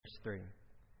3.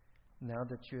 Now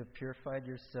that you have purified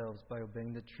yourselves by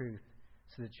obeying the truth,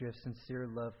 so that you have sincere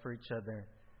love for each other,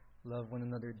 love one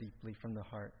another deeply from the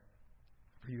heart.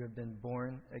 For you have been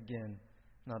born again,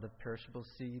 not of perishable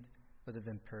seed, but of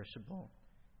imperishable,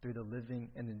 through the living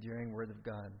and enduring Word of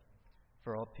God.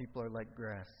 For all people are like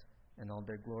grass, and all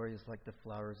their glory is like the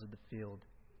flowers of the field.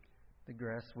 The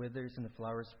grass withers and the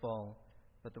flowers fall,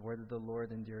 but the word of the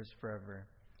Lord endures forever.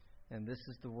 And this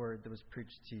is the word that was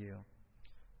preached to you.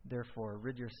 Therefore,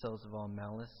 rid yourselves of all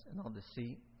malice and all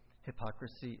deceit,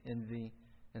 hypocrisy, envy,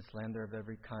 and slander of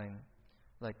every kind.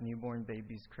 Like newborn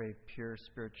babies, crave pure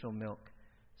spiritual milk,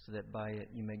 so that by it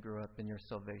you may grow up in your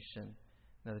salvation,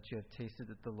 now that you have tasted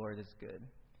that the Lord is good.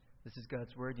 This is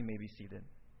God's word. You may be seated.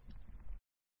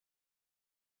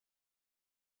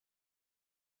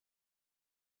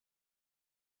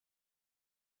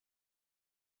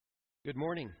 Good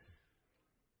morning.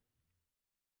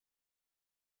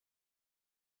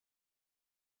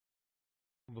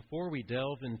 Before we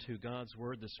delve into God's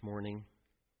Word this morning,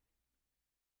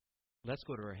 let's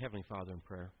go to our Heavenly Father in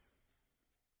prayer.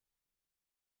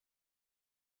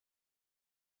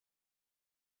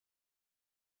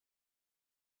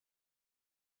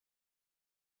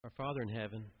 Our Father in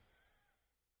heaven,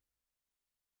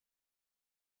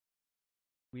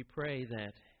 we pray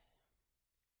that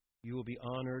you will be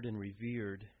honored and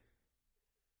revered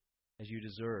as you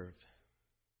deserve.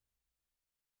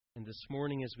 And this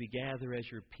morning as we gather as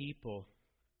your people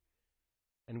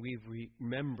and we've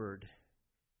remembered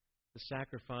the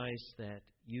sacrifice that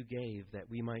you gave that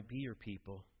we might be your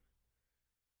people,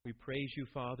 we praise you,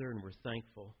 Father, and we're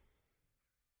thankful.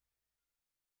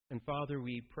 And Father,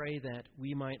 we pray that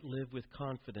we might live with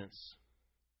confidence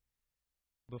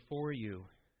before you,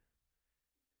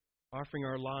 offering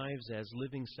our lives as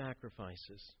living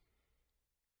sacrifices.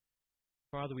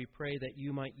 Father, we pray that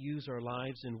you might use our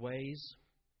lives in ways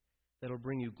that will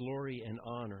bring you glory and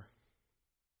honor.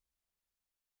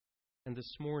 And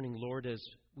this morning, Lord, as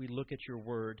we look at your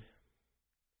word,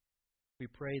 we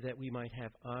pray that we might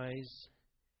have eyes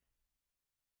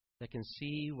that can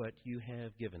see what you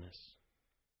have given us,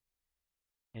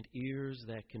 and ears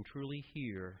that can truly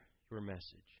hear your message.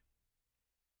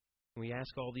 And we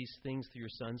ask all these things through your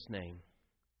Son's name.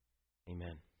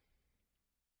 Amen.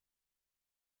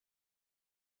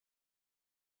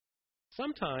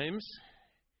 Sometimes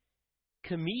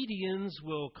comedians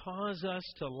will cause us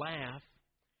to laugh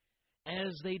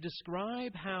as they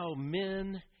describe how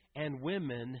men and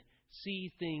women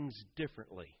see things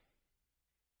differently.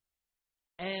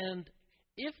 And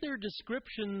if their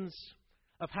descriptions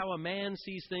of how a man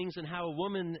sees things and how a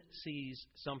woman sees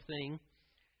something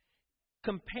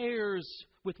compares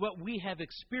with what we have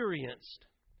experienced,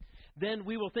 then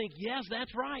we will think, yes,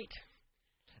 that's right.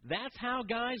 That's how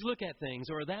guys look at things,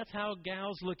 or that's how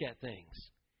gals look at things.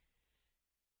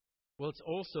 Well, it's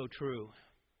also true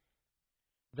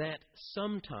that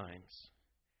sometimes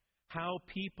how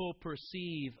people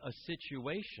perceive a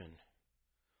situation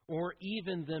or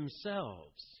even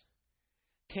themselves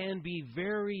can be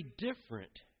very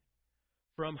different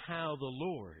from how the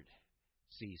Lord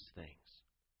sees things.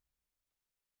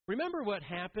 Remember what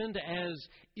happened as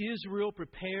Israel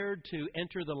prepared to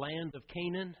enter the land of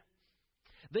Canaan?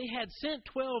 They had sent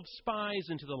 12 spies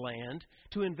into the land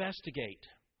to investigate.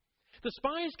 The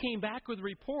spies came back with a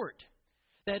report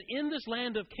that in this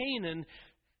land of Canaan,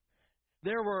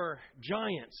 there were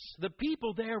giants. The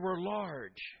people there were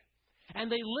large.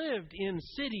 And they lived in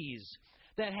cities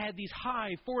that had these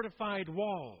high fortified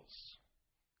walls.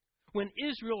 When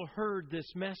Israel heard this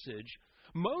message,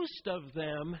 most of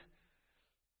them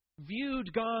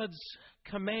viewed God's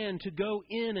command to go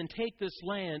in and take this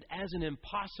land as an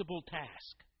impossible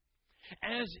task.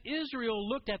 As Israel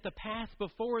looked at the path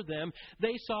before them,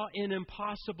 they saw an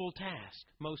impossible task.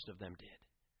 Most of them did.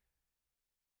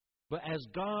 But as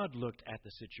God looked at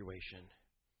the situation,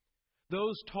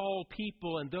 those tall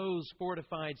people and those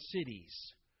fortified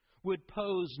cities would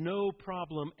pose no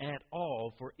problem at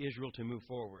all for Israel to move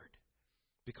forward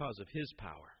because of His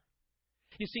power.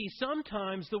 You see,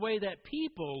 sometimes the way that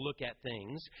people look at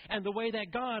things and the way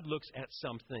that God looks at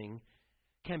something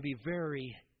can be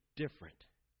very different.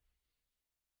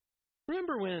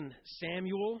 Remember when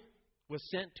Samuel was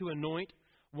sent to anoint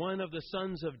one of the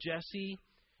sons of Jesse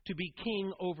to be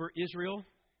king over Israel?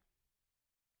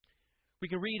 We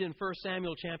can read in 1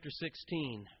 Samuel chapter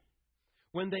 16.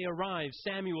 When they arrived,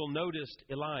 Samuel noticed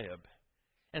Eliab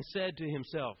and said to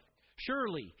himself,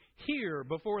 "Surely here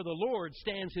before the Lord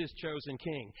stands His chosen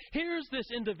king. Here's this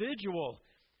individual.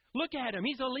 Look at him.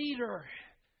 He's a leader.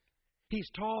 He's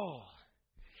tall.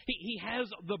 He has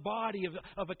the body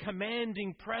of a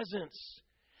commanding presence.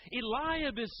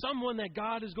 Eliab is someone that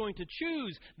God is going to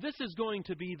choose. This is going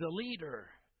to be the leader.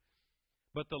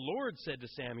 But the Lord said to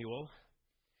Samuel,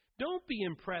 don't be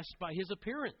impressed by his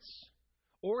appearance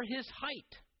or his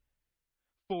height,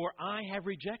 for I have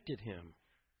rejected him.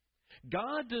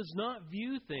 God does not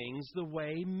view things the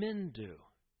way men do.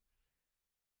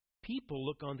 People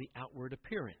look on the outward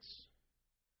appearance,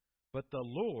 but the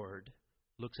Lord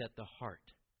looks at the heart.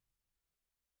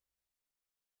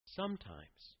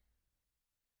 Sometimes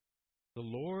the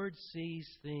Lord sees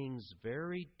things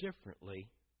very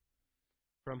differently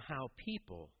from how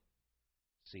people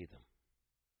see them.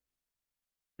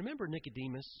 Remember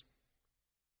Nicodemus?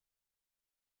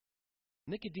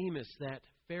 Nicodemus, that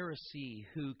Pharisee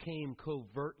who came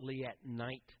covertly at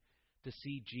night to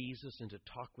see Jesus and to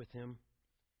talk with him.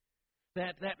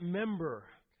 That member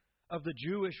of the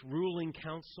Jewish ruling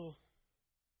council.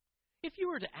 If you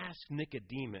were to ask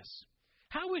Nicodemus,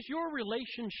 how is your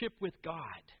relationship with God?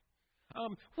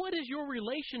 What is your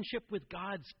relationship with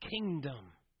God's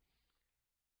kingdom?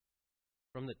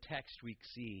 From the text we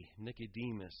see,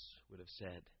 Nicodemus would have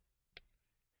said,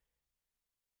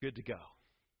 good to go.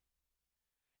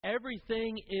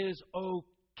 Everything is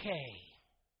okay.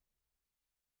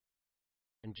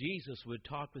 And Jesus would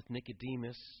talk with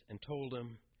Nicodemus and told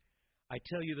him, I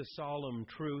tell you the solemn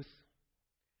truth,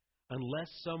 unless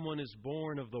someone is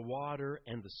born of the water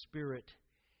and the Spirit,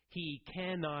 he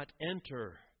cannot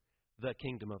enter the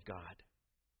kingdom of God.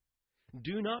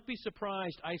 Do not be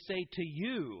surprised, I say to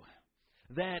you,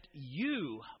 that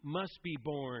you must be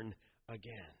born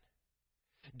again.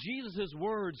 Jesus'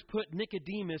 words put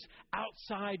Nicodemus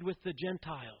outside with the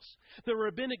Gentiles. The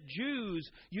rabbinic Jews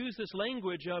use this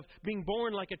language of being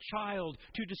born like a child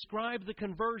to describe the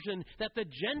conversion that the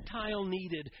Gentile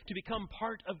needed to become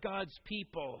part of God's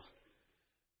people.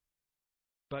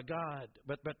 But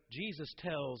Jesus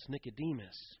tells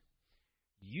Nicodemus,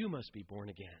 you must be born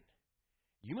again.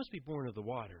 You must be born of the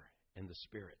water and the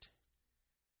Spirit.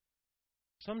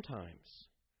 Sometimes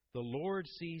the Lord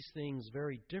sees things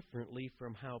very differently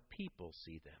from how people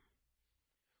see them.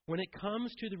 When it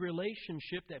comes to the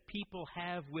relationship that people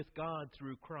have with God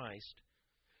through Christ,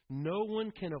 no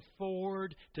one can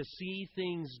afford to see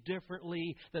things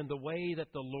differently than the way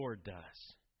that the Lord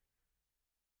does.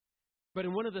 But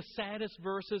in one of the saddest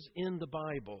verses in the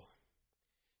Bible,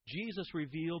 Jesus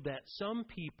revealed that some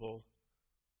people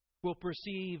will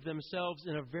perceive themselves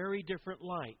in a very different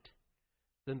light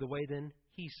than the way then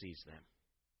He sees them.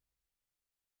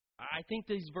 I think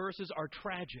these verses are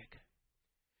tragic.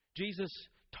 Jesus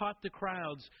taught the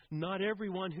crowds, not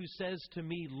everyone who says to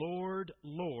me, Lord,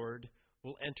 Lord,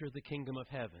 will enter the kingdom of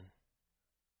heaven.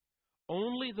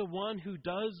 Only the one who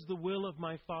does the will of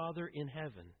my Father in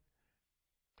heaven.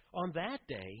 On that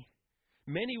day,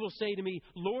 many will say to me,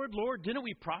 Lord, Lord, didn't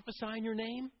we prophesy in your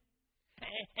name?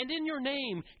 And in your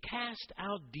name cast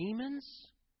out demons?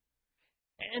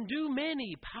 And do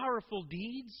many powerful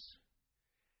deeds?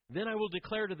 Then I will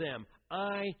declare to them,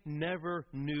 I never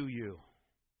knew you.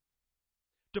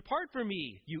 Depart from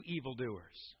me, you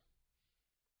evildoers.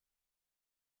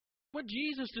 What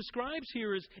Jesus describes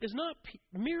here is not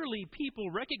merely people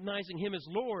recognizing Him as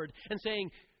Lord and saying,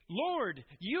 Lord,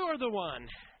 you are the one.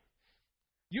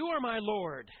 You are my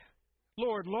Lord.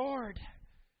 Lord, Lord.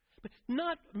 But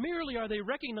not merely are they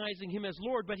recognizing Him as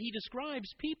Lord, but He describes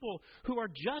people who are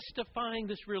justifying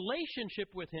this relationship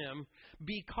with Him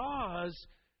because,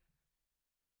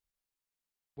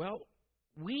 well,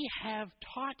 we have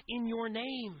taught in your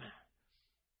name.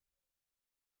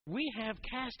 We have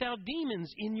cast out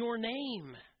demons in your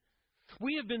name.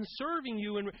 We have been serving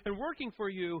you and working for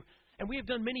you, and we have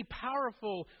done many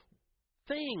powerful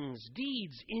things,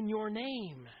 deeds in your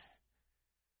name.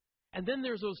 And then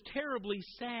there's those terribly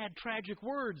sad, tragic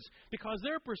words because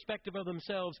their perspective of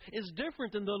themselves is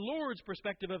different than the Lord's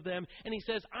perspective of them. And He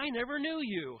says, I never knew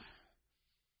you.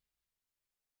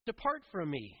 Depart from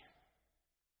me.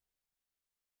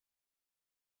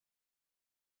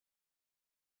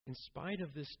 In spite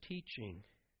of this teaching,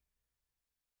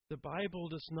 the Bible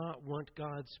does not want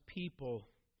God's people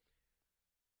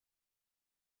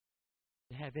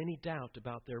to have any doubt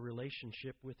about their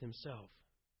relationship with Himself.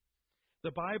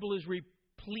 The Bible is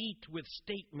replete with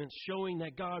statements showing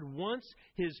that God wants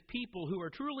His people who are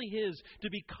truly His to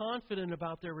be confident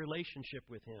about their relationship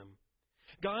with Him.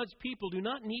 God's people do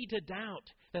not need to doubt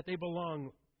that they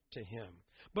belong to Him.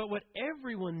 But what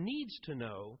everyone needs to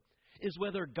know is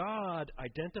whether God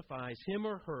identifies him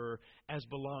or her as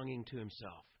belonging to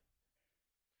Himself.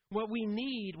 What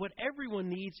everyone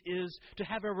needs is to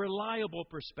have a reliable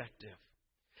perspective.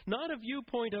 Not a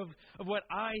viewpoint of what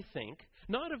I think,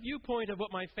 not a viewpoint of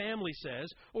what my family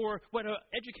says, or what an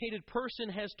educated person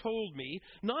has told me,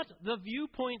 not the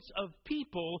viewpoints of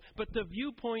people, but the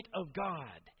viewpoint of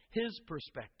God, His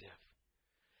perspective.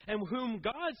 And whom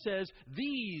God says,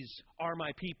 these are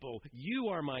my people, you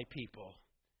are my people.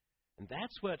 And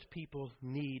that's what people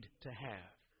need to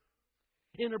have.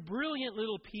 In a brilliant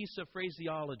little piece of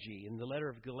phraseology in the letter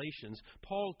of Galatians,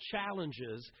 Paul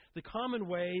challenges the common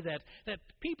way that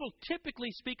people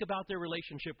typically speak about their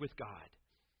relationship with God.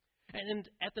 And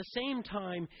at the same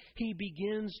time, he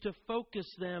begins to focus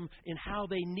them in how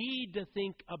they need to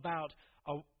think about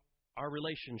our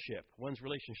relationship, one's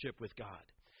relationship with God.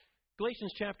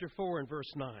 Galatians chapter 4 and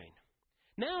verse 9.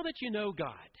 Now that you know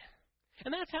God,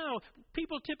 and that's how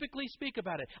people typically speak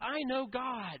about it. I know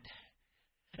God.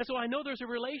 And so I know there's a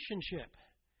relationship.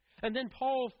 And then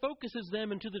Paul focuses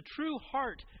them into the true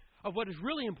heart of what is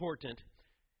really important,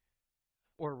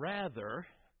 or rather,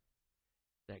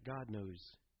 that God knows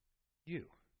you,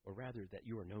 or rather, that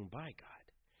you are known by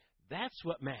God. That's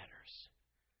what matters.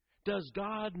 Does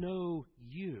God know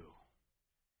you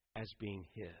as being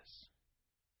His?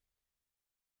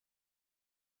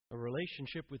 A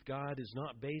relationship with God is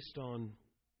not based on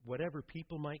whatever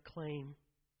people might claim.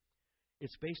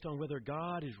 It's based on whether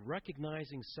God is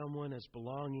recognizing someone as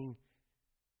belonging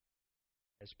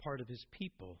as part of His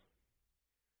people.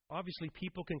 Obviously,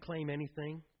 people can claim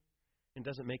anything, and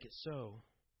doesn't make it so.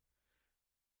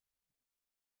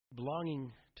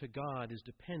 Belonging to God is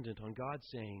dependent on God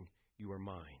saying, you are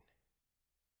mine.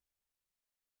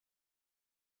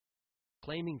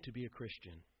 Claiming to be a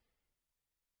Christian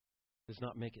does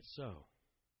not make it so.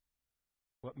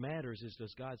 What matters is,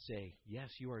 does God say, yes,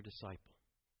 you are a disciple.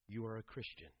 You are a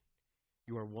Christian.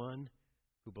 You are one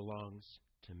who belongs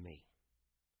to me.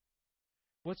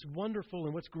 What's wonderful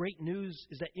and what's great news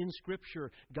is that in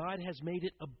Scripture, God has made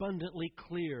it abundantly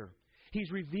clear.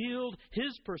 He's revealed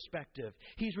His perspective.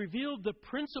 He's revealed the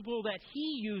principle that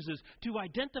He uses to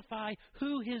identify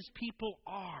who His people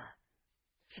are.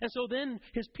 And so then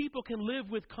His people can live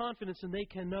with confidence and they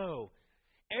can know.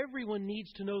 Everyone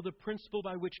needs to know the principle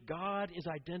by which God is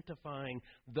identifying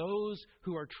those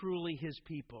who are truly His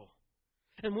people.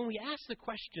 And when we ask the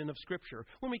question of Scripture,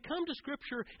 when we come to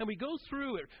Scripture and we go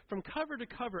through it from cover to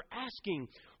cover asking,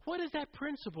 what is that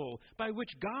principle by which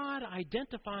God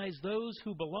identifies those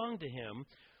who belong to Him,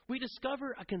 we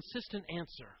discover a consistent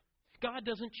answer. God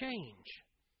doesn't change.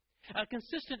 A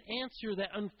consistent answer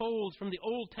that unfolds from the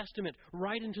Old Testament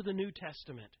right into the New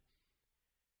Testament.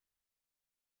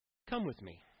 Come with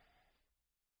me.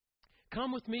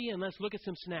 Come with me and let's look at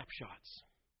some snapshots.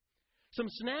 Some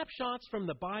snapshots from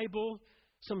the Bible,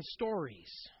 some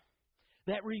stories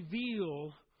that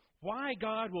reveal why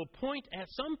God will point at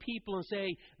some people and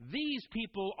say, these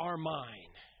people are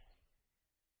mine.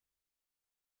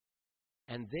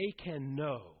 And they can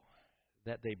know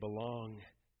that they belong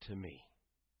to me.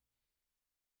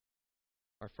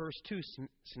 Our first two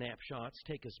snapshots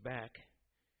take us back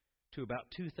to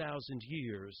about 2,000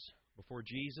 years before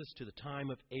Jesus, to the time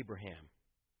of Abraham.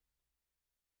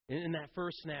 In that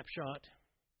first snapshot,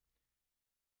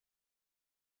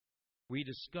 we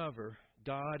discover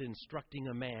God instructing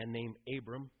a man named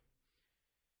Abram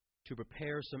to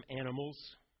prepare some animals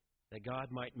that God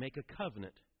might make a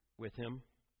covenant with him.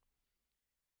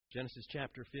 Genesis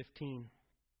chapter 15,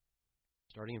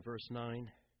 starting in verse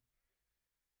 9.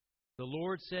 The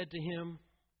Lord said to him,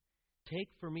 take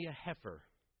for me a heifer,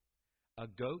 a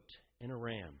goat, and a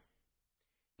ram,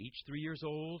 each 3 years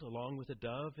old, along with a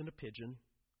dove and a pigeon.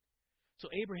 So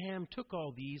Abraham took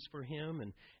all these for him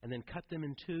and then cut them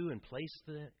in two and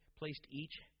placed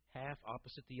each half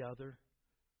opposite the other.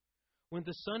 When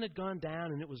the sun had gone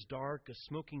down and it was dark, a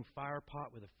smoking fire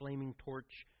pot with a flaming torch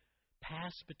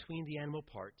passed between the animal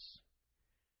parts.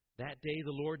 That day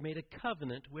the Lord made a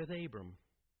covenant with Abram.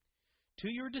 To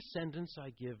your descendants I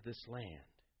give this land.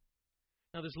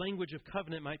 Now, this language of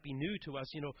covenant might be new to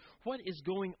us. What is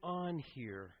going on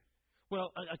here?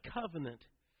 Well, a covenant,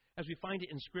 as we find it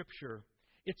in Scripture,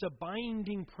 it's a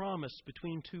binding promise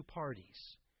between two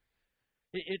parties.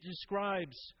 It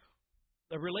describes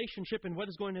a relationship and what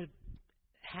is going to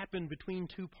happen between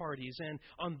two parties. And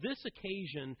on this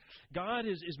occasion, God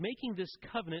is making this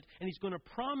covenant, and He's going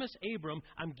to promise Abram,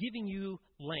 I'm giving you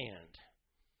land.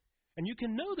 And you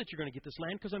can know that you're going to get this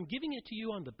land because I'm giving it to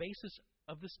you on the basis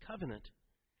of this covenant.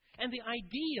 And the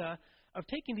idea of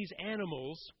taking these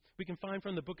animals, we can find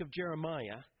from the book of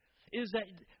Jeremiah, is that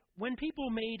when people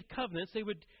made covenants, they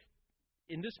would,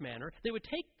 in this manner, they would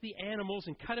take the animals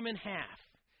and cut them in half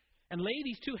and lay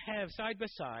these two halves side by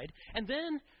side. And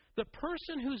then the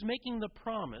person who's making the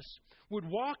promise would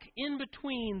walk in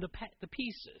between the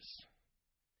pieces.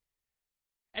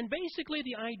 And basically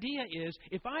the idea is,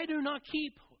 if I do not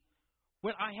keep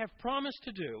what I have promised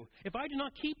to do, if I do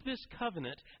not keep this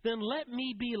covenant, then let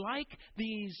me be like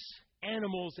these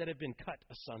animals that have been cut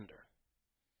asunder.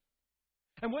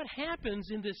 And what happens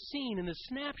in this scene, in this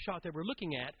snapshot that we're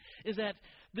looking at, is that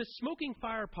this smoking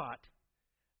fire pot,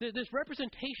 this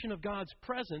representation of God's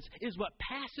presence, is what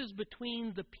passes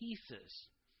between the pieces.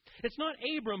 It's not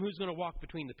Abram who's going to walk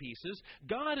between the pieces.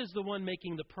 God is the one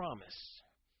making the promise.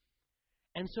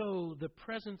 And so the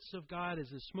presence of God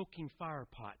is a smoking fire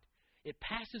pot. It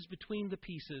passes between the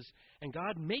pieces, and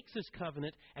God makes this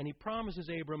covenant, and He promises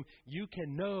Abram, you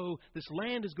can know this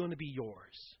land is going to be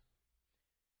yours.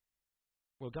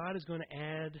 Well, God is going to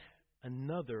add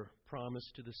another promise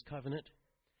to this covenant,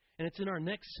 and it's in our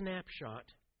next snapshot.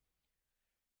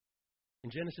 In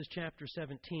Genesis chapter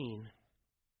 17,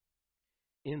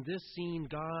 in this scene,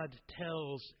 God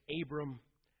tells Abram,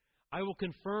 I will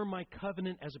confirm my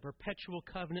covenant as a perpetual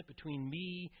covenant between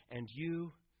me and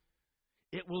you.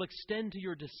 It will extend to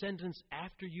your descendants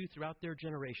after you throughout their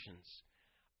generations.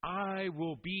 I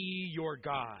will be your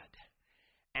God,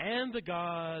 and the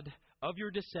God of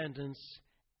your descendants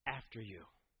after you.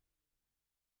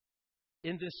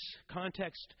 In this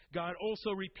context, God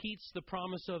also repeats the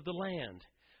promise of the land.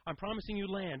 I'm promising you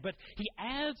land. But He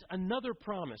adds another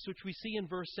promise, which we see in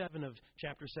verse 7 of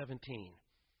chapter 17.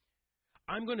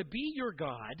 I'm going to be your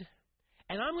God,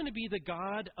 and I'm going to be the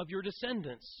God of your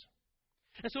descendants.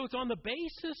 And so it's on the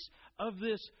basis of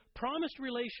this promised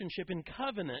relationship and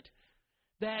covenant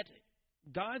that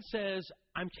God says,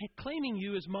 I'm claiming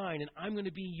you as mine, and I'm going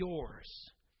to be yours.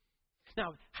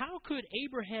 Now, how could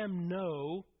Abraham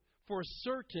know for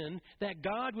certain that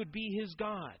God would be his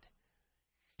God?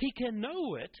 He can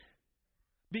know it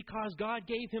because God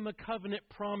gave him a covenant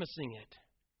promising it.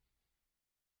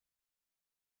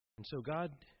 And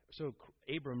so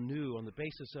Abram knew on the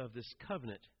basis of this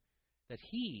covenant that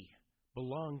he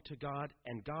belonged to God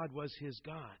and God was his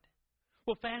God.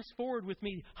 Well, fast forward with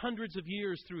me hundreds of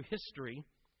years through history,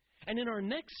 and in our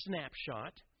next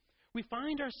snapshot, we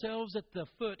find ourselves at the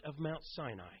foot of Mount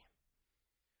Sinai.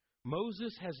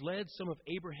 Moses has led some of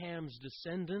Abraham's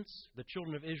descendants, the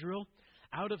children of Israel,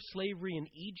 out of slavery in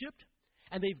Egypt,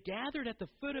 and they've gathered at the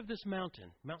foot of this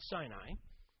mountain, Mount Sinai.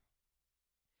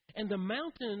 And the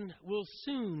mountain will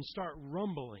soon start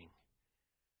rumbling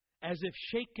as if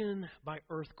shaken by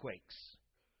earthquakes,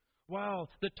 while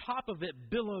the top of it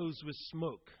billows with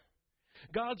smoke.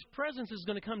 God's presence is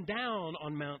going to come down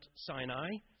on Mount Sinai,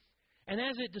 and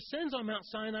as it descends on Mount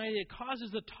Sinai, it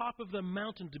causes the top of the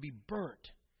mountain to be burnt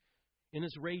in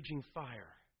its raging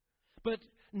fire. But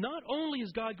not only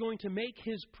is God going to make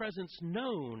His presence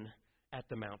known at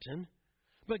the mountain,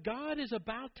 but God is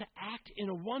about to act in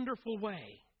a wonderful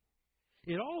way.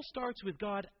 It all starts with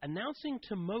God announcing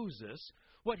to Moses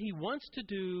what He wants to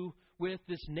do with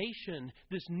this nation,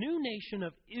 this new nation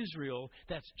of Israel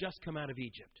that's just come out of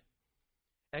Egypt.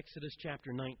 Exodus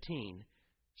chapter 19,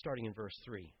 starting in verse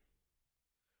 3.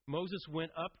 Moses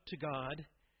went up to God,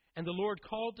 and the Lord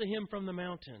called to him from the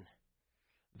mountain,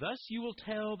 Thus you will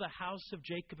tell the house of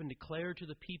Jacob and declare to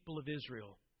the people of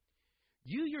Israel,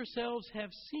 You yourselves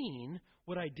have seen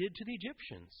what I did to the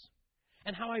Egyptians,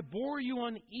 and how I bore you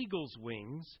on eagle's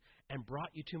wings and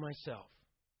brought you to myself.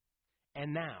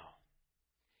 And now,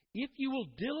 if you will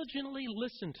diligently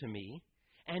listen to me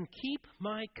and keep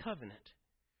my covenant,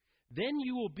 then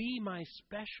you will be my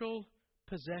special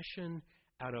possession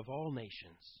out of all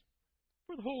nations.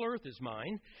 For the whole earth is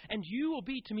mine, and you will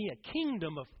be to me a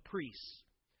kingdom of priests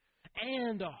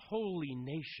and a holy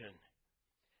nation.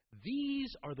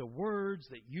 These are the words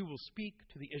that you will speak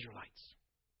to the Israelites.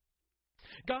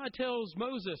 God tells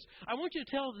Moses, I want you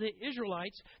to tell the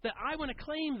Israelites that I want to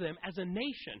claim them as a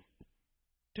nation,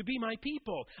 to be my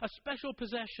people, a special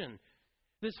possession,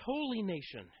 this holy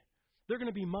nation. They're going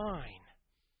to be mine.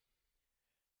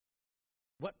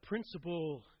 What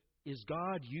principle is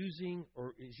God using,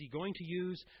 or is He going to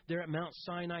use there at Mount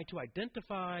Sinai to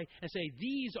identify and say,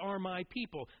 these are my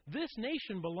people. This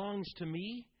nation belongs to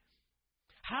me.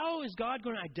 How is God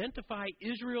going to identify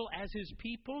Israel as His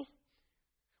people?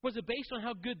 Was it based on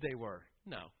how good they were?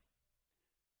 No.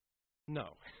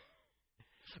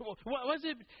 Was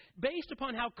it based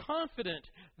upon how confident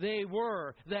they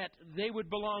were that they would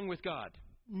belong with God?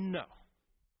 No.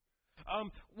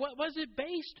 Was it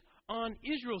based on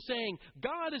Israel saying,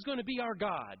 God is going to be our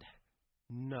God?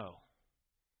 No.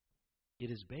 It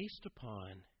is based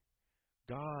upon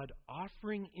God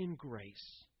offering in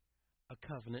grace a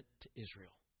covenant to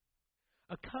Israel.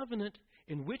 A covenant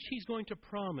in which He's going to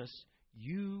promise,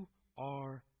 you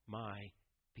are my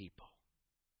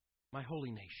my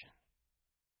holy nation.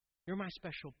 You're my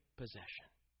special possession.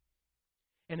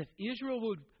 And if Israel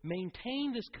would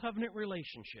maintain this covenant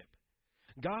relationship,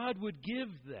 God would give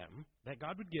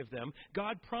them,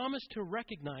 God promised to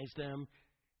recognize them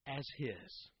as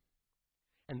His.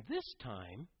 And this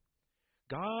time,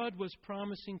 God was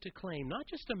promising to claim not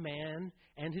just a man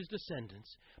and his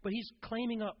descendants, but He's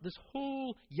claiming up this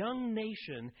whole young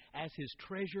nation as His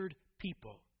treasured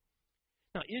people.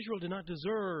 Now, Israel did not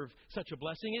deserve such a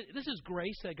blessing. This is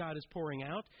grace that God is pouring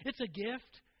out. It's a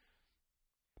gift.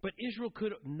 But Israel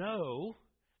could know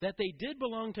that they did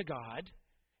belong to God,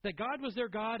 that God was their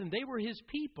God and they were His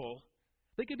people.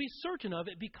 They could be certain of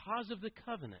it because of the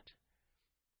covenant.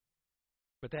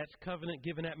 But that covenant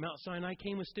given at Mount Sinai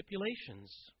came with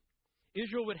stipulations.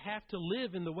 Israel would have to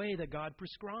live in the way that God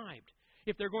prescribed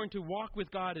if they're going to walk with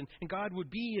God and God would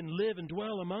be and live and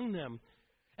dwell among them.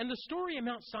 And the story of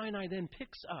Mount Sinai then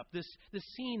picks up this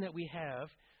scene that we have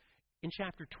in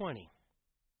chapter 20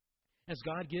 as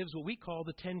God gives what we call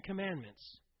the Ten Commandments.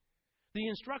 The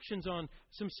instructions on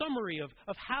some summary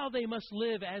of how they must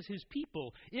live as His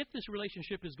people if this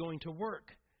relationship is going to work.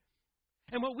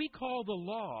 And what we call the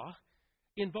law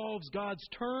involves God's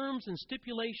terms and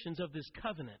stipulations of this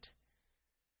covenant.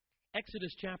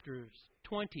 Exodus chapters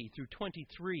 20 through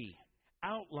 23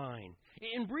 outline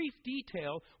in brief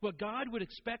detail what God would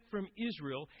expect from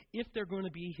Israel if they're going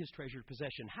to be His treasured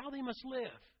possession, how they must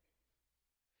live.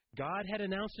 God had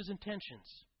announced His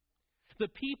intentions. The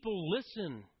people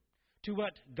listen to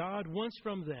what God wants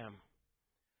from them.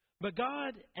 But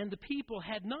God and the people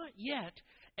had not yet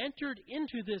entered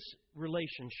into this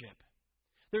relationship.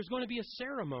 There's going to be a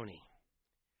ceremony.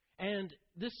 And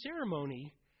this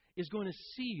ceremony is going to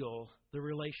seal the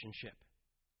relationship.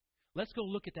 Let's go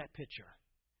look at that picture.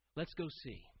 Let's go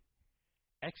see.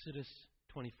 Exodus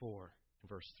 24 and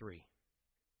verse 3.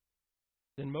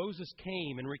 Then Moses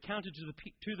came and recounted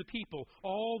to the people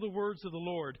all the words of the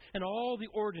Lord and all the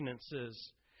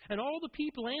ordinances. And all the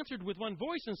people answered with one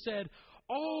voice and said,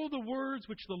 all the words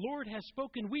which the Lord has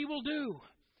spoken we will do.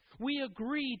 We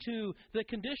agree to the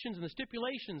conditions and the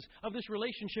stipulations of this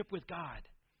relationship with God.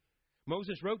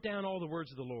 Moses wrote down all the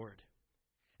words of the Lord.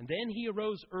 And then he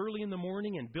arose early in the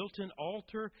morning and built an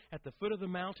altar at the foot of the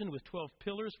mountain with 12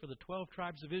 pillars for the 12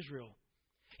 tribes of Israel.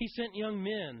 He sent young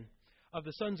men of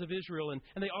the sons of Israel, and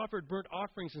they offered burnt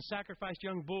offerings and sacrificed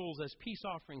young bulls as peace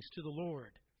offerings to the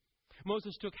Lord.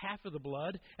 Moses took half of the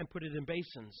blood and put it in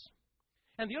basins.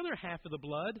 And the other half of the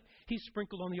blood he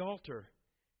sprinkled on the altar.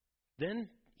 Then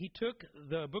he took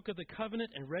the book of the covenant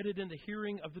and read it in the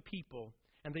hearing of the people.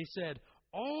 And they said,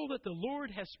 all that the Lord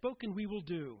has spoken we will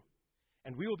do,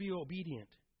 and we will be obedient.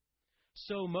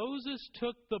 So Moses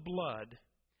took the blood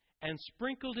and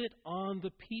sprinkled it on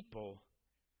the people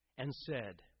and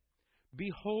said,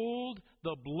 behold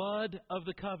the blood of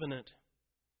the covenant,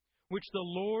 which the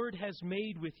Lord has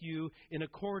made with you in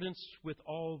accordance with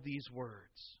all these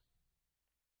words.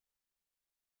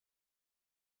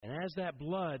 And as that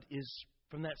blood is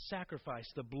from that sacrifice,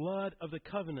 the blood of the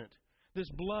covenant, this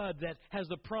blood that has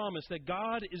the promise that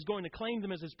God is going to claim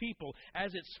them as His people,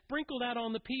 as it's sprinkled out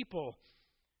on the people,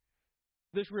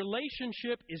 this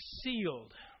relationship is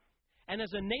sealed. And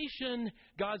as a nation,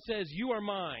 God says, you are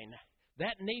mine.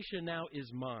 That nation now is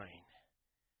mine.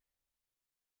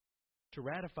 To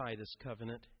ratify this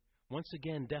covenant, once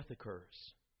again death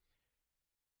occurs.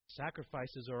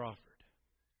 Sacrifices are offered.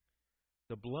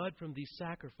 The blood from these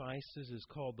sacrifices is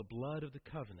called the blood of the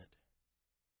covenant.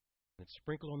 It's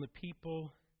sprinkled on the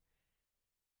people,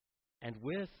 and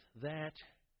with that,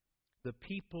 the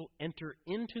people enter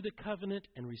into the covenant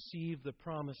and receive the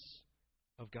promise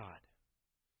of God.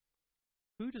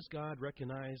 Who does God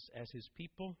recognize as His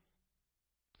people?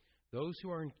 Those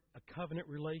who are in a covenant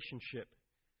relationship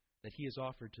that He has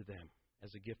offered to them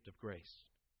as a gift of grace.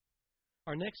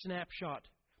 Our next snapshot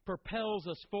propels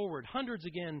us forward hundreds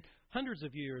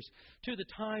of years to the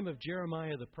time of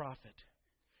Jeremiah the prophet.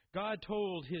 God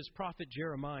told His prophet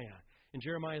Jeremiah in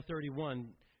Jeremiah 31,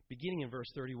 beginning in verse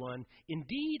 31,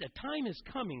 indeed, a time is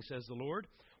coming, says the Lord,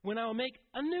 when I will make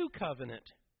a new covenant.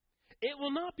 It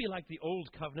will not be like the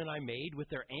old covenant I made with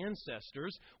their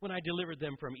ancestors when I delivered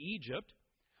them from Egypt,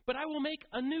 but I will make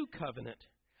a new covenant.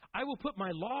 I will put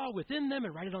my law within them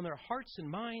and write it on their hearts and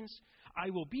minds. I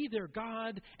will be their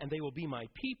God, and they will be my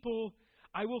people.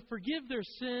 I will forgive their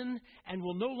sin and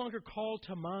will no longer call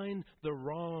to mind the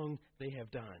wrong they have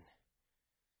done.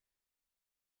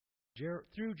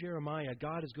 Through Jeremiah,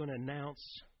 God is going to announce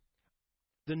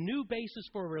the new basis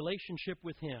for a relationship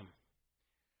with Him.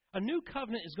 A new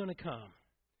covenant is going to come.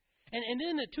 And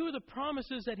then the two of the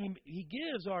promises that He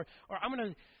gives are I'm going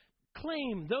to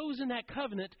claim those in that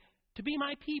covenant to be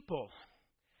my people.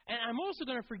 And I'm also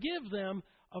going to forgive them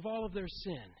of all of their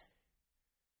sin.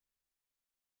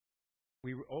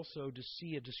 We also just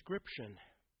see a description.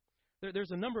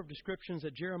 There's a number of descriptions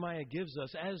that Jeremiah gives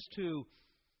us as to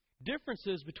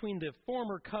differences between the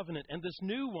former covenant and this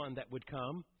new one that would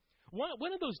come.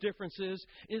 One of those differences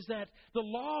is that the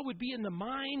law would be in the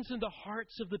minds and the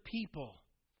hearts of the people.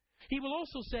 He will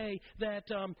also say that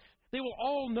they will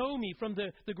all know me, from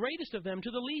the greatest of them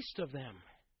to the least of them.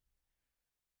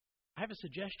 I have a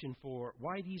suggestion for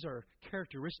why these are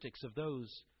characteristics of those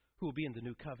who will be in the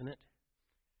new covenant.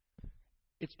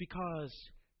 It's because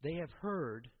they have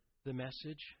heard the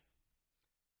message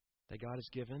that God has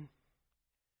given,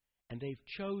 and they've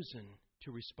chosen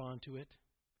to respond to it,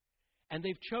 and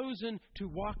they've chosen to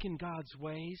walk in God's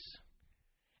ways.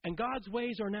 And God's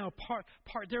ways are now part.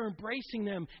 They're embracing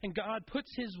them, and God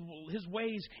puts His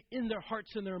ways in their hearts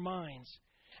and their minds.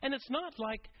 And it's not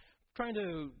like trying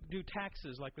to do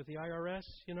taxes like with the IRS,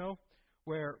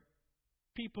 where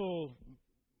people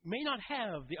may not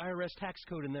have the IRS tax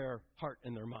code in their heart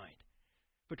and their mind,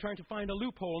 but trying to find a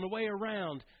loophole and a way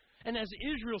around. And as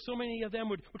Israel, so many of them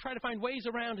would try to find ways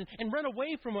around and run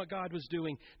away from what God was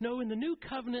doing. No, in the new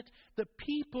covenant, the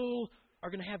people are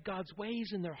going to have God's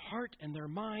ways in their heart and their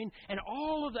mind, and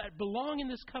all of that belong in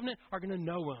this covenant are going to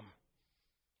know Him.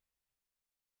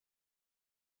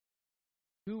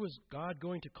 Who was God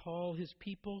going to call His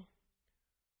people?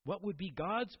 What would be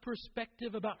God's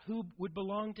perspective about who would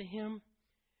belong to Him?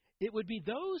 It would be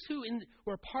those who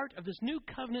were part of this new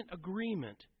covenant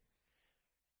agreement,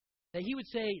 that He would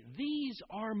say, these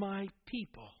are my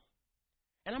people.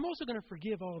 And I'm also going to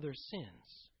forgive all their sins.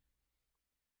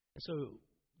 And so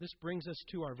this brings us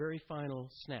to our very final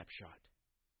snapshot.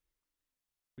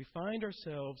 We find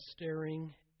ourselves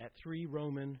staring at 3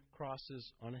 Roman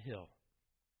crosses on a hill.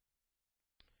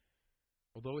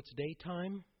 Although it's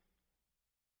daytime,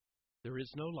 there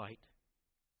is no light.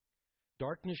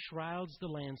 Darkness shrouds the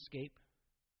landscape.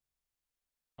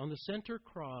 On the center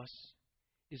cross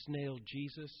is nailed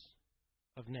Jesus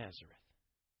of Nazareth.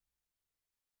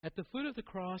 At the foot of the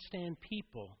cross stand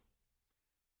people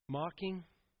mocking,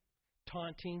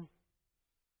 taunting.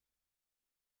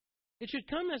 It should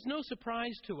come as no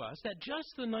surprise to us that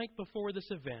just the night before this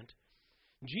event,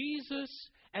 Jesus,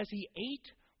 as He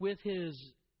ate with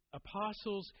His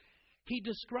apostles, He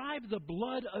described the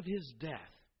blood of His death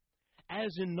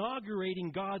as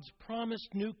inaugurating God's promised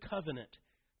new covenant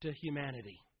to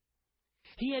humanity.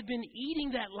 He had been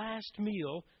eating that last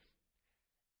meal,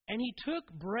 and He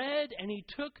took bread and He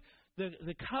took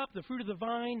the cup, the fruit of the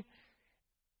vine,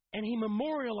 and He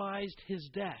memorialized His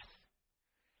death.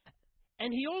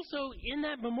 And He also, in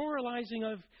that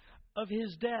memorializing of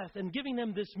His death and giving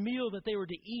them this meal that they were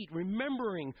to eat,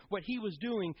 remembering what He was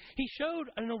doing, He showed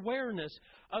an awareness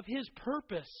of His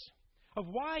purpose, of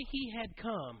why He had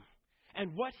come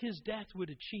and what His death would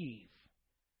achieve.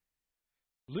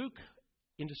 Luke,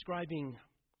 in describing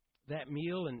that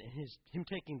meal and Him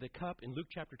taking the cup in Luke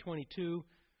chapter 22,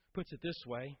 puts it this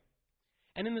way.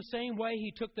 And in the same way,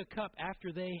 He took the cup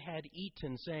after they had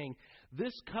eaten, saying,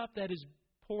 this cup that is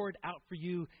poured out for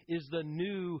you is the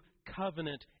new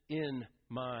covenant in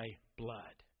my blood.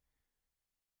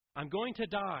 I'm going to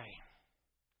die.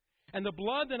 And the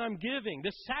blood that I'm giving,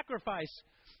 this sacrifice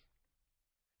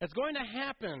that's going to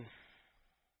happen,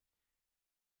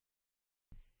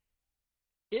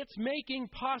 it's making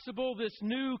possible this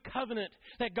new covenant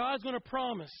that God's going to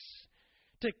promise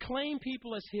to claim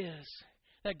people as His,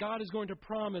 that God is going to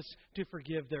promise to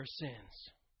forgive their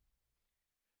sins.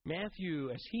 Matthew,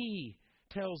 as he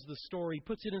tells the story,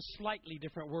 puts it in slightly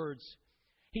different words.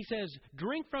 He says,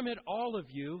 drink from it, all of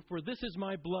you, for this is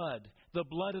my blood, the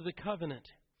blood of the covenant,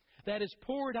 that is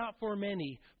poured out for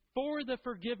many for the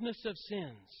forgiveness of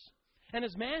sins. And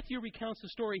as Matthew recounts the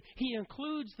story, he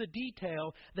includes the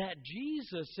detail that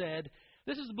Jesus said,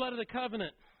 this is the blood of the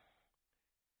covenant.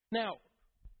 Now,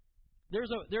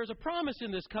 there's a promise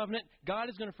in this covenant. God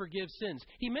is going to forgive sins.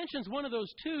 He mentions one of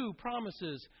those 2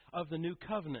 promises of the new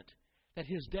covenant that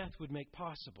His death would make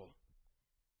possible.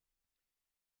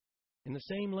 In the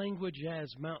same language as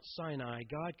Mount Sinai,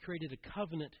 God created a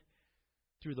covenant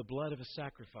through the blood of a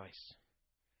sacrifice.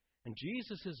 And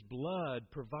Jesus' blood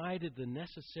provided the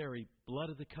necessary blood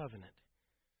of the covenant.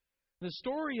 The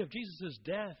story of Jesus'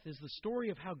 death is the story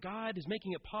of how God is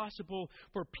making it possible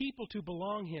for people to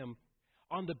belong Him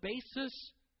on the basis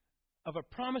of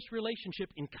a promised relationship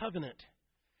in covenant.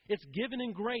 It's given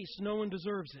in grace. No one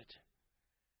deserves it.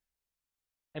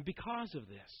 And because of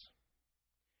this,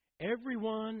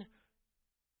 everyone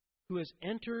who has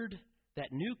entered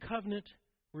that new covenant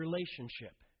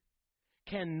relationship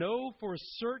can know for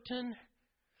certain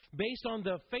based on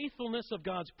the faithfulness of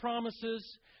God's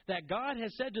promises, that God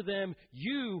has said to them,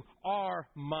 "You are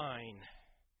mine,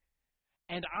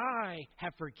 and I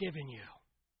have forgiven you."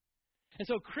 And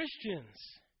so Christians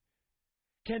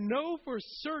can know for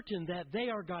certain that they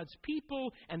are God's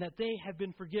people and that they have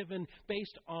been forgiven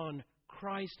based on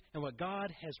Christ and what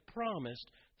God has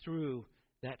promised through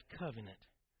that covenant.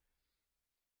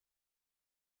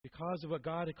 Because of what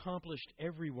God accomplished,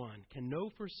 everyone can know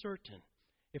for certain,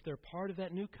 if they're part of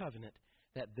that new covenant,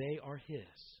 that they are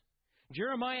His.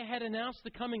 Jeremiah had announced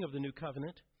the coming of the new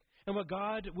covenant and what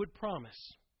God would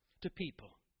promise to people.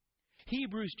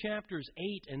 Hebrews chapters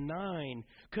 8 and 9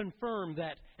 confirm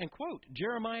that, and quote,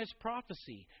 Jeremiah's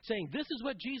prophecy, saying this is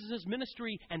what Jesus'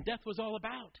 ministry and death was all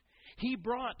about. He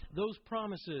brought those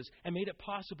promises and made it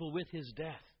possible with His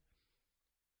death.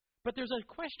 But there's a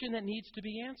question that needs to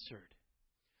be answered.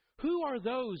 Who are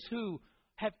those who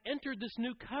have entered this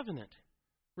new covenant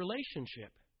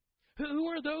relationship? Who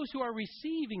are those who are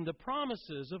receiving the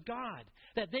promises of God,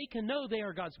 that they can know they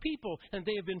are God's people and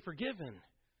they have been forgiven?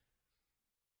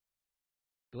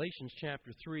 Galatians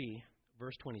chapter 3,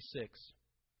 verse 26,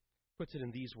 puts it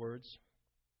in these words.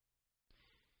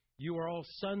 You are all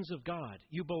sons of God.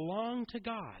 You belong to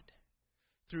God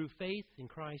through faith in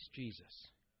Christ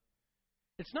Jesus.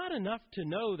 It's not enough to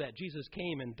know that Jesus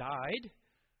came and died,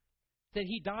 that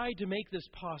He died to make this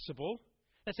possible,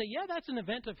 and say, yeah, that's an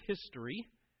event of history,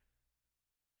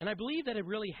 and I believe that it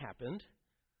really happened.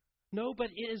 No, but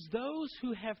it is those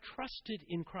who have trusted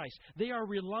in Christ. They are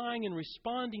relying and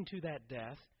responding to that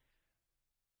death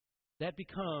that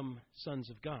become sons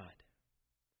of God.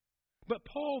 But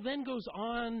Paul then goes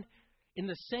on in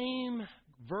the same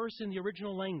verse in the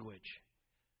original language.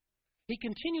 He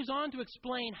continues on to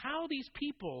explain how these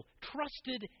people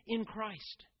trusted in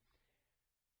Christ.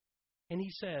 And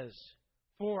he says,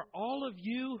 for all of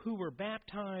you who were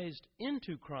baptized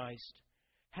into Christ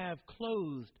have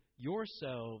clothed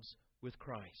yourselves with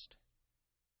Christ.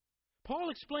 Paul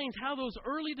explains how those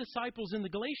early disciples in the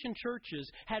Galatian churches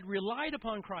had relied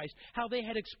upon Christ, how they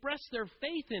had expressed their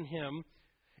faith in Him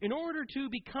in order to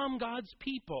become God's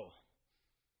people.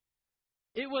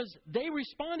 They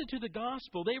responded to the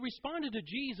gospel. They responded to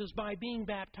Jesus by being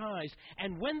baptized.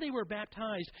 And when they were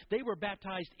baptized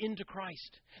into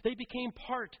Christ. They became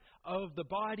part of the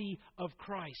body of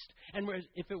Christ. And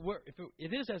if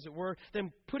it is, as it were,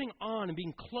 them putting on and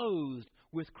being clothed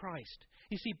with Christ.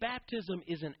 You see, baptism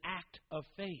is an act of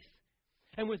faith.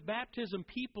 And with baptism,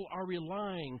 people are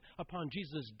relying upon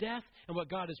Jesus' death and what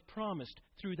God has promised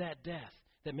through that death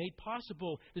that made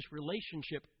possible this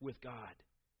relationship with God.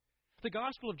 The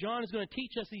Gospel of John is going to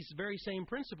teach us these very same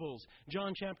principles.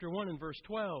 John chapter 1 and verse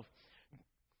 12.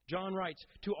 John writes,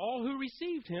 to all who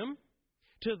received Him,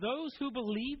 to those who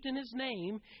believed in His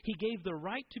name, He gave the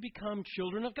right to become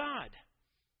children of God.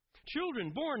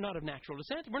 Children born not of natural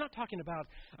descent. We're not talking about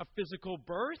a physical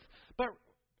birth, but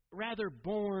rather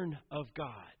born of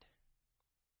God.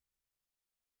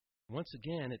 Once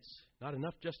again, it's not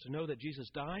enough just to know that Jesus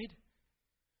died.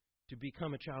 To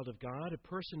become a child of God, a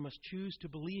person must choose to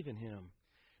believe in Him.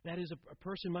 That is, a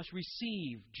person must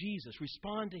receive Jesus,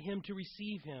 respond to Him to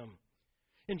receive Him.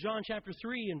 In John chapter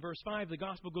 3 and verse 5, the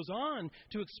Gospel goes on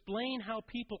to explain how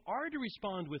people are to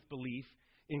respond with belief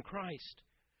in Christ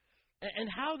and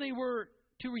how they were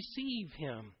to receive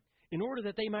Him in order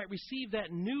that they might receive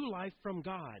that new life from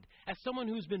God as someone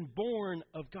who's been born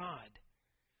of God.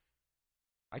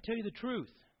 I tell you the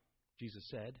truth, Jesus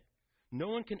said. No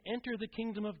one can enter the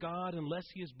kingdom of God unless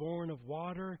he is born of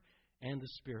water and the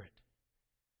Spirit.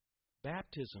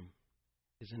 Baptism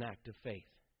is an act of faith.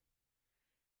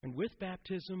 And with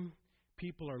baptism,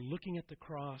 people are looking at the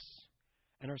cross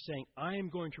and are saying, I am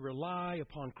going to rely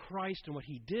upon Christ and what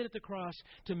He did at the cross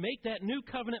to make that new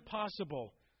covenant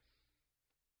possible.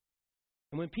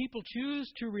 And when people choose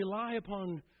to rely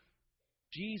upon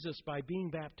Jesus by being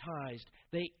baptized,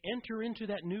 they enter into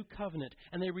that new covenant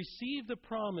and they receive the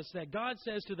promise that God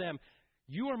says to them,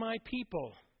 you are my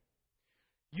people.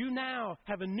 You now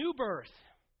have a new birth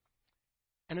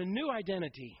and a new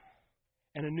identity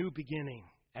and a new beginning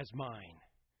as mine.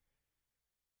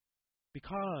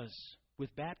 Because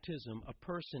with baptism, a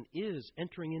person is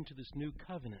entering into this new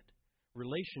covenant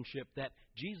relationship that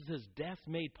Jesus' death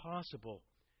made possible.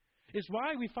 Is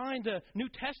why we find the New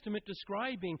Testament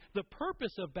describing the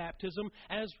purpose of baptism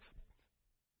as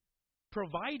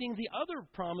providing the other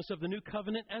promise of the new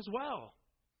covenant as well.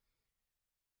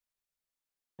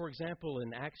 For example,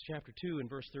 in Acts chapter 2 and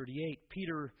verse 38,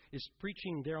 Peter is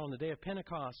preaching there on the day of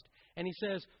Pentecost, and he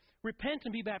says, Repent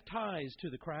and be baptized to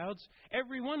the crowds,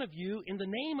 every one of you, in the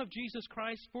name of Jesus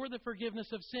Christ for the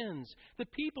forgiveness of sins. The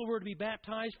people were to be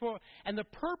baptized for, and the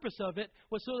purpose of it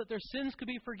was so that their sins could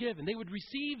be forgiven. They would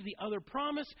receive the other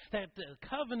promise, that the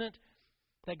covenant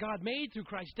that God made through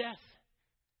Christ's death.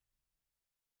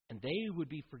 And they would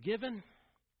be forgiven,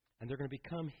 and they're going to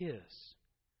become His.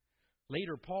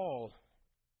 Later, Paul,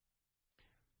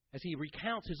 as he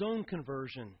recounts his own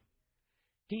conversion,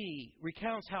 he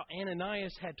recounts how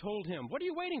Ananias had told him, "What are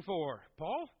you waiting for,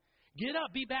 Paul? Get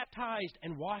up, be baptized,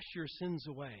 and wash your sins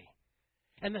away."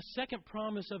 And the second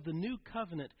promise of the new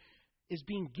covenant is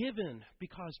being given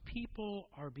because people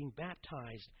are being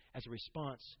baptized as a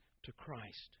response to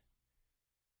Christ.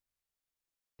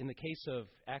 In the case of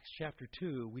Acts chapter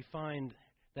 2, we find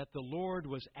that the Lord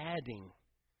was adding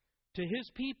to His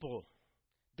people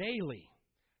daily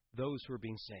those who are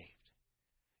being saved.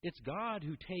 It's God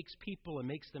who takes people and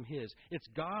makes them His. It's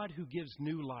God who gives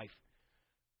new life.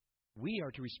 We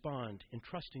are to respond in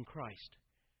trusting Christ.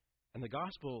 And the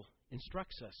gospel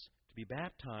instructs us to be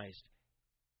baptized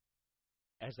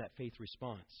as that faith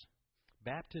response.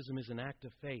 Baptism is an act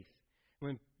of faith.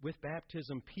 With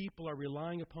baptism, people are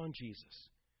relying upon Jesus.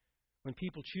 When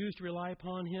people choose to rely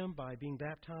upon Him by being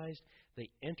baptized, they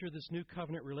enter this new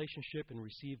covenant relationship and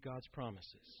receive God's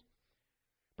promises.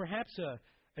 Perhaps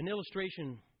an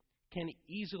illustration can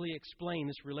easily explain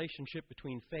this relationship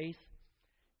between faith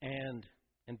and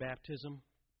baptism.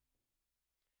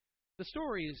 The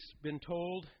story's been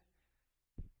told,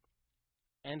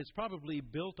 and it's probably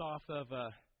built off of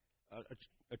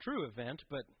a true event,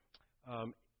 but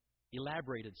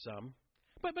elaborated some.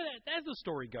 But as the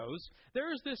story goes,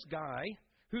 there's this guy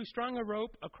who strung a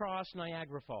rope across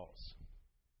Niagara Falls.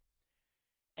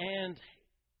 And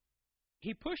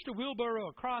he pushed a wheelbarrow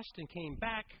across and came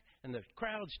back, and the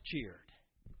crowds cheered.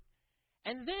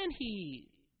 And then he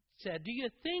said, "Do you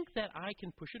think that I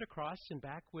can push it across and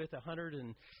back with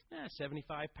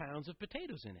 175 pounds of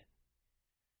potatoes in it?"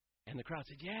 And the crowd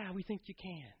said, "Yeah, we think you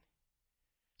can."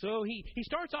 So he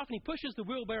starts off and he pushes the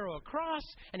wheelbarrow across,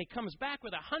 and he comes back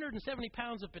with 170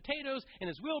 pounds of potatoes in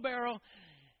his wheelbarrow.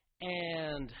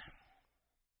 And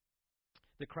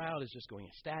the crowd is just going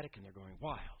ecstatic, and they're going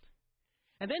wild.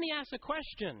 And then he asks a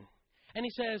question, and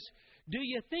he says, "Do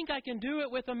you think I can do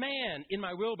it with a man in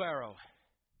my wheelbarrow?"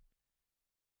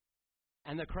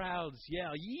 And the crowds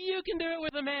yell, "You can do it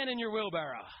with a man in your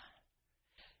wheelbarrow."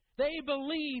 They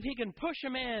believe he can push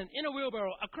a man in a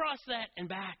wheelbarrow across that and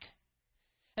back.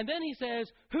 And then he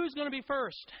says, "Who's going to be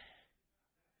first?"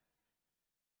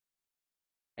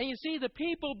 And you see, the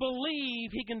people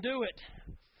believe he can do it,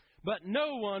 but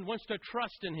no one wants to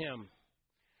trust in him.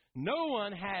 No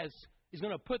one is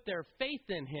going to put their faith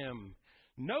in him.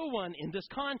 No one in this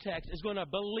context is going to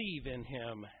believe in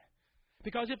him.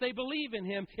 Because if they believe in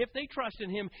him, if they trust in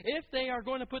him, if they are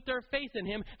going to put their faith in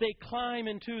him, they climb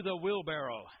into the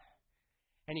wheelbarrow.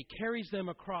 And he carries them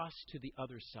across to the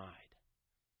other side.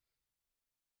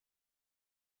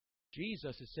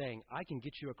 Jesus is saying, "I can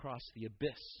get you across the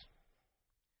abyss.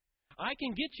 I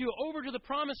can get you over to the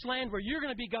promised land where you're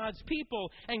going to be God's people.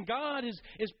 And God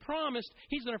is promised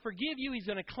He's going to forgive you. He's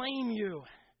going to claim you.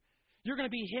 You're going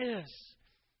to be His.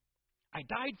 I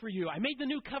died for you. I made the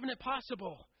new covenant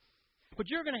possible. But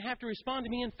you're going to have to respond to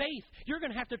me in faith. You're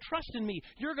going to have to trust in me.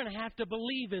 You're going to have to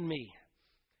believe in me."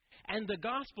 And the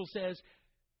gospel says,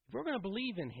 if we're going to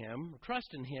believe in Him,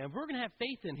 trust in Him, if we're going to have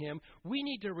faith in Him, we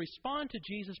need to respond to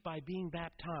Jesus by being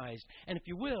baptized. And if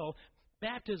you will,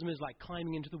 baptism is like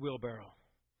climbing into the wheelbarrow,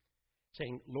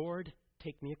 saying, "Lord,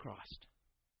 take me across."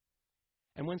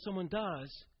 And when someone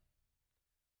does,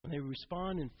 when they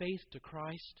respond in faith to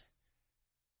Christ,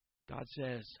 God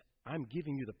says, "I'm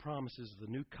giving you the promises of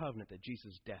the new covenant that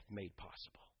Jesus' death made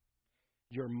possible.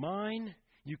 You're mine.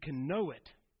 You can know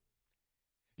it.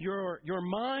 You're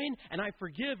mine, and I've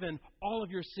forgiven all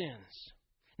of your sins.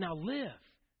 Now live.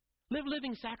 Live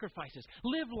living sacrifices.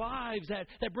 Live lives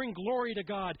that bring glory to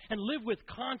God, and live with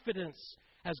confidence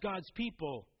as God's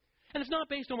people." And it's not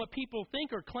based on what people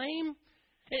think or claim.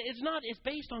 It's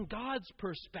based on God's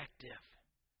perspective.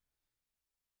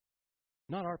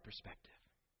 Not our perspective.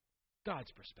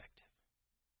 God's perspective.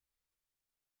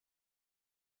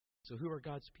 So who are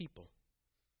God's people?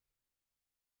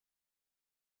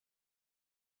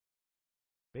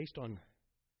 Based on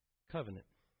covenant.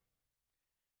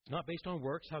 It's not based on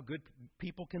works, how good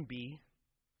people can be.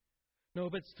 No,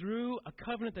 but it's through a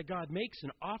covenant that God makes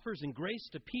and offers in grace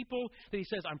to people that He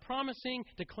says, "I'm promising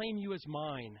to claim you as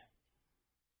mine."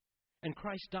 And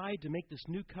Christ died to make this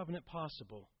new covenant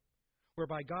possible,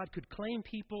 whereby God could claim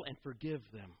people and forgive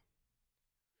them.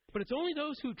 But it's only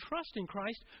those who trust in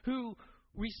Christ, who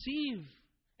receive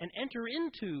and enter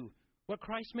into what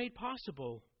Christ made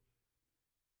possible.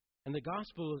 And the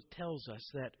gospel tells us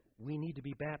that we need to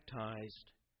be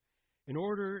baptized in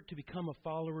order to become a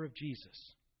follower of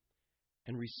Jesus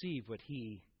and receive what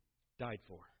He died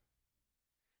for.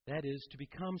 That is, to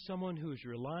become someone who is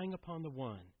relying upon the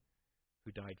one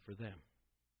who died for them.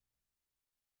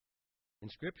 In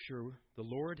Scripture, the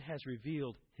Lord has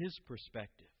revealed His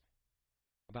perspective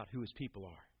about who His people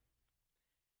are.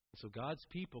 And so God's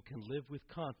people can live with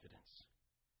confidence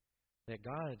that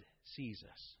God sees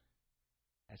us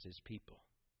as His people.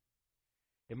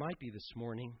 It might be this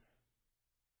morning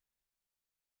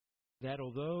that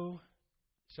although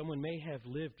someone may have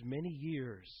lived many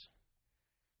years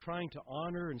trying to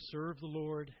honor and serve the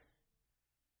Lord,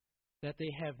 that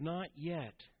they have not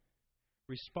yet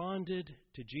responded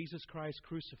to Jesus Christ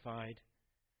crucified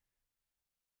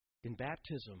in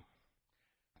baptism,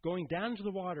 going down to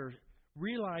the water,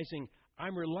 realizing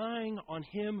I'm relying on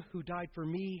Him who died for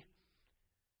me,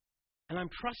 and I'm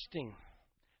trusting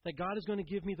that God is going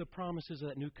to give me the promises of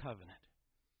that new covenant,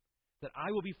 that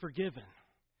I will be forgiven,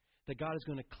 that God is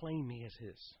going to claim me as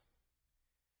His.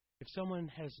 If someone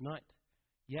has not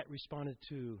yet responded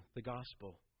to the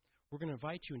gospel, we're going to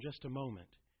invite you in just a moment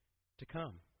to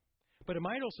come. But it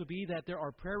might also be that there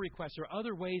are prayer requests or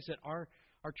other ways that our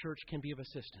church can be of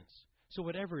assistance. So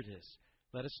whatever it is,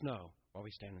 let us know while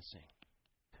we stand and sing.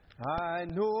 I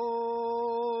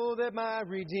know that my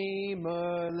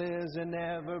Redeemer lives and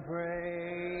ever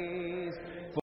prays.